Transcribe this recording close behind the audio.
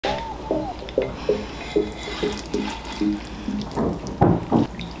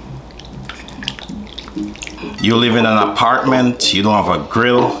You live in an apartment, you don't have a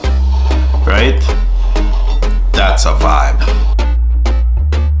grill, right? That's a vibe.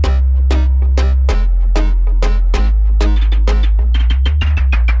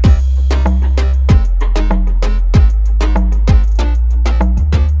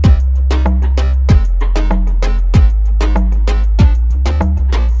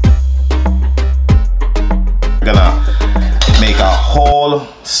 We're gonna make a whole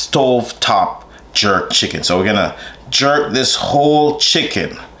stovetop jerk chicken. So we're gonna jerk this whole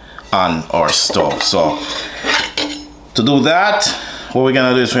chicken on our stove. So to do that, what we're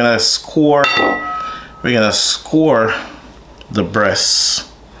gonna do is we're gonna score the breasts,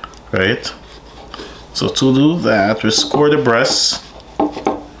 right? So to do that, we score the breasts.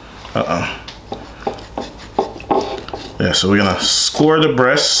 Yeah, so we're gonna score the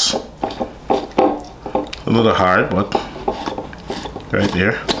breasts. A little hard, but right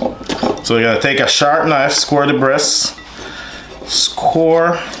there. So we're gonna take a sharp knife, score the breasts,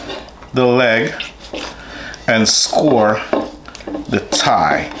 score the leg, and score the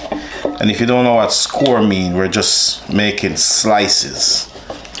thigh. And if you don't know what score means, we're just making slices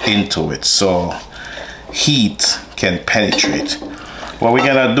into it so heat can penetrate. What we're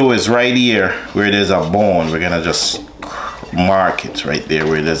gonna do is right here where there's a bone, we're gonna just mark it right there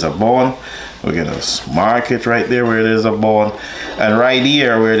where there's a bone. We're gonna just mark it right there where there's a bone, and right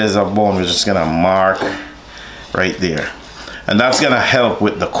here where there's a bone, we're just gonna mark right there, and that's gonna help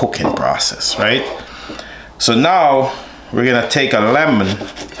with the cooking process, right? So now we're gonna take a lemon,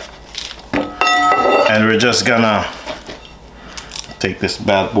 and we're just gonna take this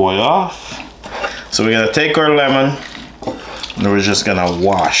bad boy off. So we're gonna take our lemon, and we're just gonna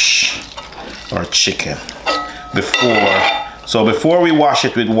wash our chicken before we wash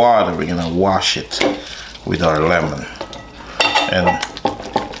it with water. We're gonna wash it with our lemon, and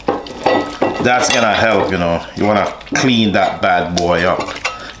that's gonna help. You know, you want to clean that bad boy up,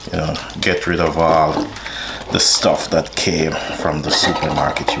 you know, get rid of all the stuff that came from the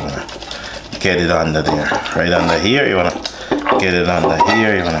supermarket. You want to get it under there, right under here. You want to get it under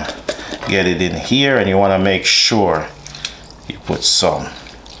here, you want to get it in here, and you want to make sure you put some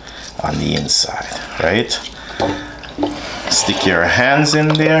on the inside, right? Stick your hands in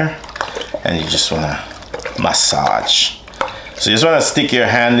there, and you just want to massage. So you just want to stick your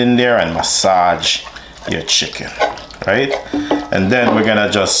hand in there and massage your chicken, right? And then we're gonna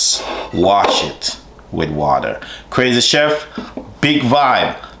just wash it with water. Crazy Chef, big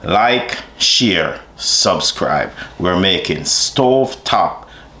vibe. Like, share, subscribe. We're making stovetop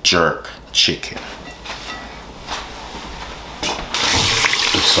jerk chicken.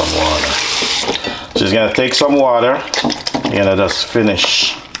 With some water. Just gonna take some water. You're gonna just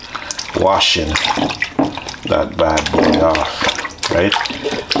finish washing that bad boy off, right?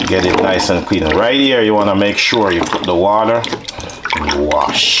 Get it nice and clean. Right here, you wanna make sure you put the water and you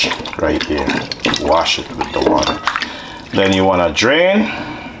wash right here. Wash it with the water. Then you wanna drain.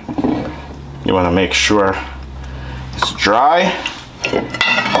 You wanna make sure it's dry.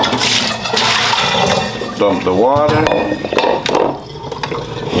 Dump the water.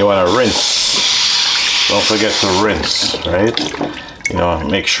 You wanna rinse. Don't forget to rinse, right? You know,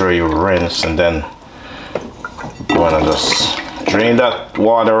 make sure you rinse, and then you wanna just drain that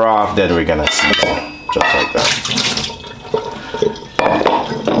water off. Then we're gonna season, just like that.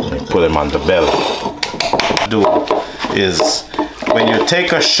 And put them on the belly. What do is when you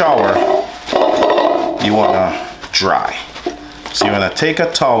take a shower, you wanna dry. So you wanna take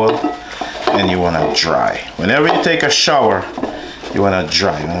a towel and you wanna dry. Whenever you take a shower, you want to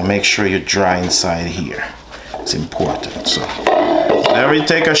dry. You want to make sure you dry inside here. It's important. So whenever you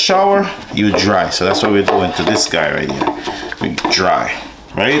take a shower, you dry. So that's what we're doing to this guy right here. We dry,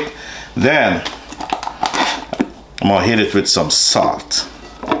 right? Then I'm gonna hit it with some salt.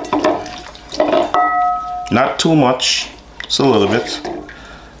 Not too much, just a little bit.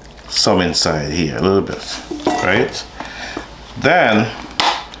 Some inside here, a little bit, right? Then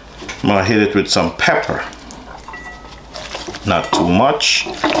I'm gonna hit it with some pepper. Not too much,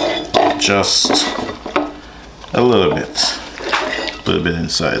 just a little bit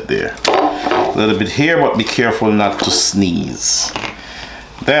inside there, a little bit here, but be careful not to sneeze.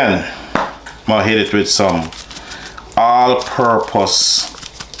 Then I'm gonna hit it with some all-purpose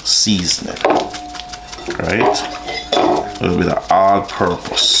seasoning, right? A little bit of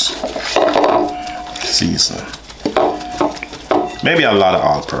all-purpose seasoning, maybe a lot of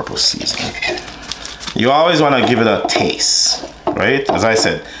all-purpose seasoning. You always want to give it a taste, right? As I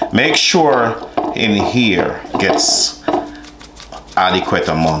said, make sure in here gets adequate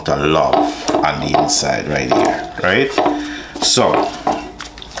amount of love on the inside right here, right? So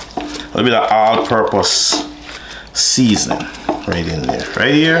a little bit of all-purpose seasoning right in there.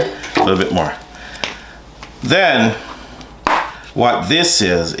 Right here, a little bit more. Then what this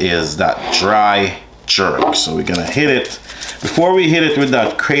is that dry jerk. So we're gonna hit it. Before we hit it with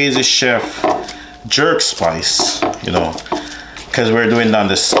that Crazy Chef jerk spice, you know, because we're doing it on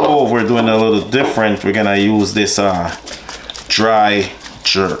the stove, we're doing it a little different. We're gonna use this dry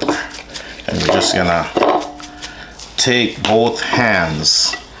jerk, and we're just gonna take both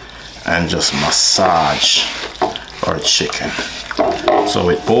hands and just massage our chicken. So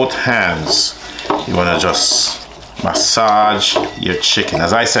with both hands, you wanna just massage your chicken.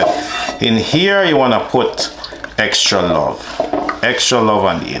 As I said, in here you wanna put extra love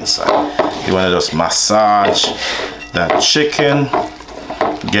on the inside. You wanna just massage that chicken,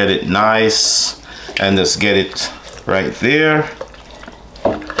 get it nice, and just get it right there.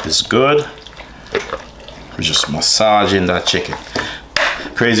 It's good. We're just massaging that chicken.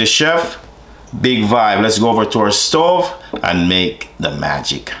 Crazy Chef, big vibe. Let's go over to our stove and make the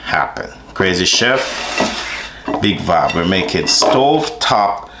magic happen. Crazy Chef, big vibe. We're making stove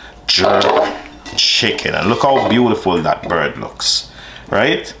top jerk chicken, and look how beautiful that bird looks,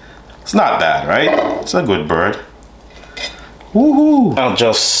 right? It's not bad, right? It's a good bird. Woohoo! Now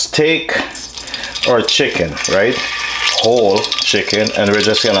just take our chicken, right? Whole chicken, and we're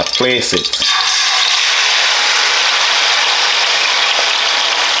just gonna place it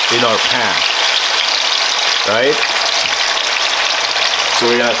in our pan, right? So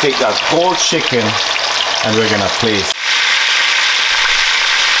we're gonna take that whole chicken and we're gonna place.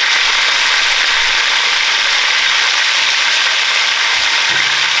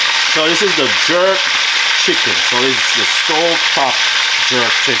 So this is the jerk chicken. So this is the stove top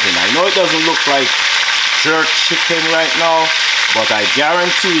jerk chicken. I know it doesn't look like jerk chicken right now, but I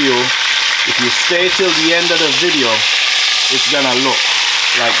guarantee you, if you stay till the end of the video, it's gonna look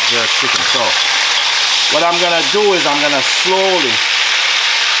like jerk chicken. So what I'm gonna do is I'm gonna slowly,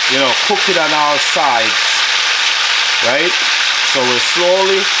 you know, cook it on all sides, right? So we're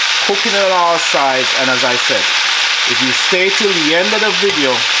slowly cooking it on all sides, and as I said, if you stay till the end of the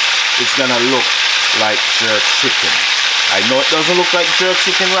video, it's gonna look like jerk chicken. I know it doesn't look like jerk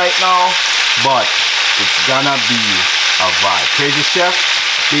chicken right now, but it's gonna be a vibe. Crazy Chef,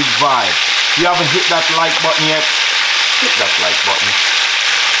 big vibe. If you haven't hit that like button yet, hit that like button.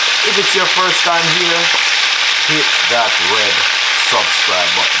 If it's your first time here, hit that red subscribe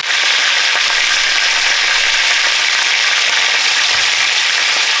button.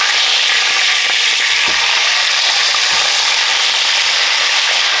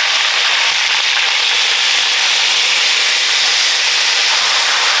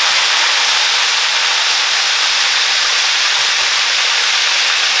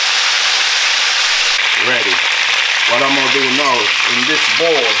 Ready. What I'm gonna do now in this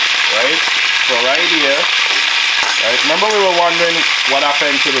bowl, right? So right here, right? Remember we were wondering what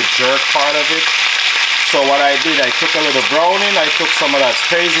happened to the jerk part of it? So what I did, I took a little browning, I took some of that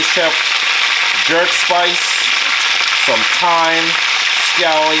Crazy Chef jerk spice, some thyme,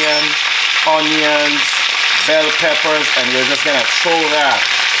 scallion, onions, bell peppers, and we're just gonna throw that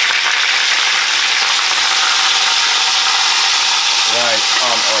right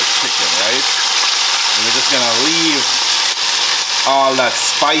on our chicken, right? And we're just gonna leave all that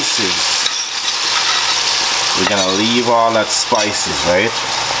spices. We're gonna leave all that spices, right?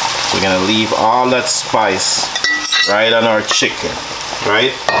 We're gonna leave all that spice right on our chicken,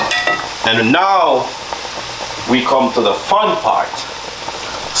 right? And now we come to the fun part.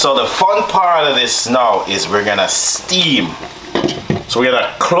 So the fun part of this now is we're gonna steam. So we're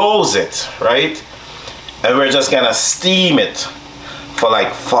gonna close it, right? And we're just gonna steam it for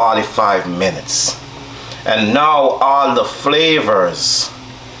like 45 minutes. And now all the flavors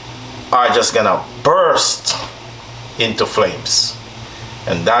are just gonna burst into flames.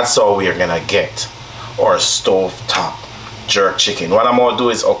 And that's how we're gonna get our stove top jerk chicken. What I'm gonna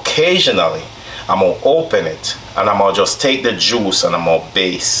do is occasionally I'm gonna open it and I'm gonna just take the juice and I'm gonna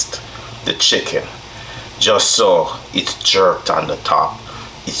baste the chicken, just so it's jerked on the top,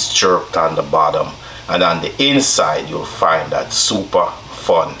 it's jerked on the bottom, and on the inside you'll find that super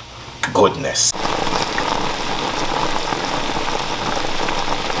fun goodness.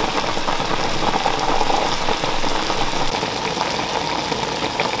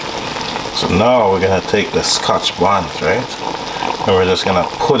 So now we're gonna take the Scotch bonnet, right? And we're just gonna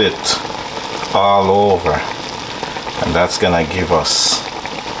put it all over. And that's gonna give us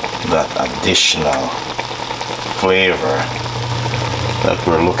that additional flavor that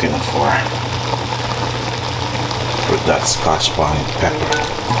we're looking for with that Scotch bonnet pepper.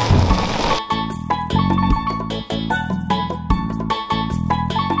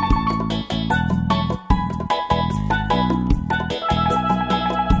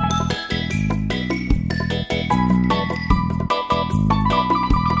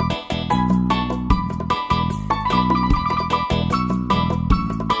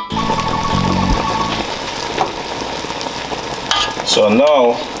 So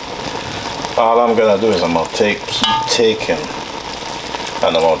now all I'm gonna do is I'm gonna keep taking,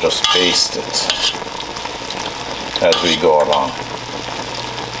 and I'm gonna just baste it as we go along,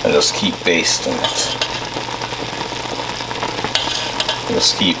 and just keep basting it.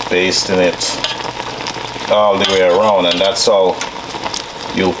 Just keep basting it all the way around, and that's how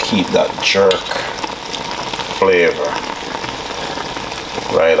you'll keep that jerk flavor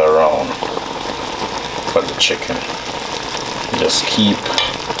right around for the chicken. Just keep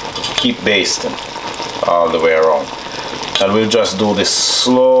basting all the way around, and we'll just do this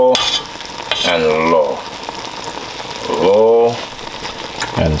slow and low, low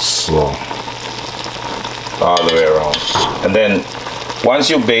and slow all the way around. And then once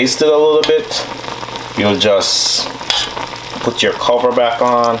you baste it a little bit, you'll just put your cover back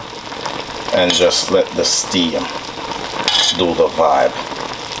on and just let the steam do the vibe.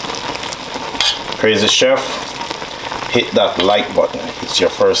 Crazy Chef, hit that like button if it's your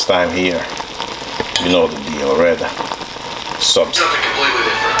first time here. You know the deal already. Something completely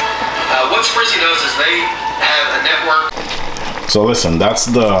different. What Sprizzy does is they have a network. So listen, that's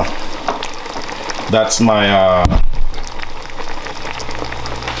my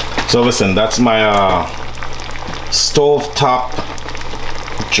stovetop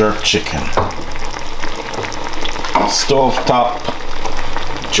jerk chicken. Stovetop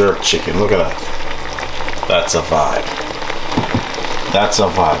jerk chicken. Look at that. That's a vibe. That's a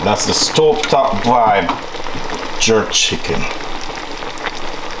vibe. That's the stovetop vibe jerk chicken.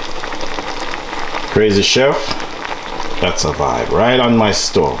 Crazy Chef, that's a vibe right on my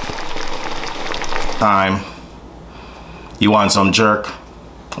stove. Time. You want some jerk?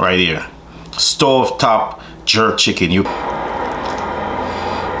 Right here. Stovetop jerk chicken. Look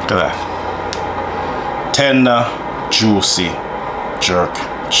at that. Tender, juicy jerk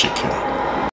chicken.